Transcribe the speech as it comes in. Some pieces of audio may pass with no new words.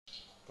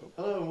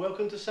Hello and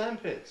welcome to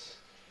Sandpits.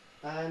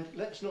 And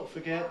let's not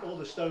forget, all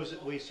the stoves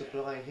that we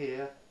supply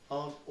here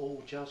aren't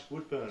all just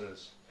wood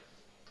burners.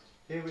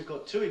 Here we've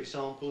got two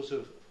examples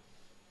of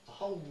a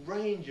whole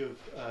range of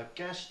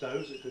gas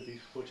stoves that could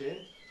be put in.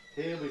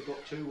 Here we've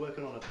got two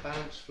working on a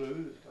balance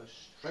flue that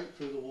goes straight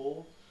through the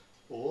wall,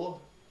 or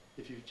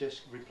if you're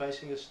just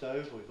replacing a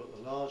stove, we've got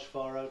the large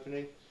fire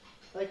opening.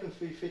 They can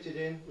be fitted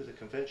in with a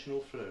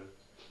conventional flue.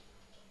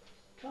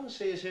 Come and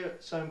see us here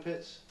at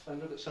Sandpits and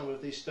look at some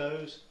of these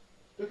stoves,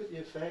 look at the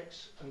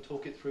effects and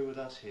talk it through with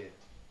us here.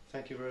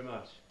 Thank you very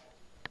much.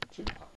 Super.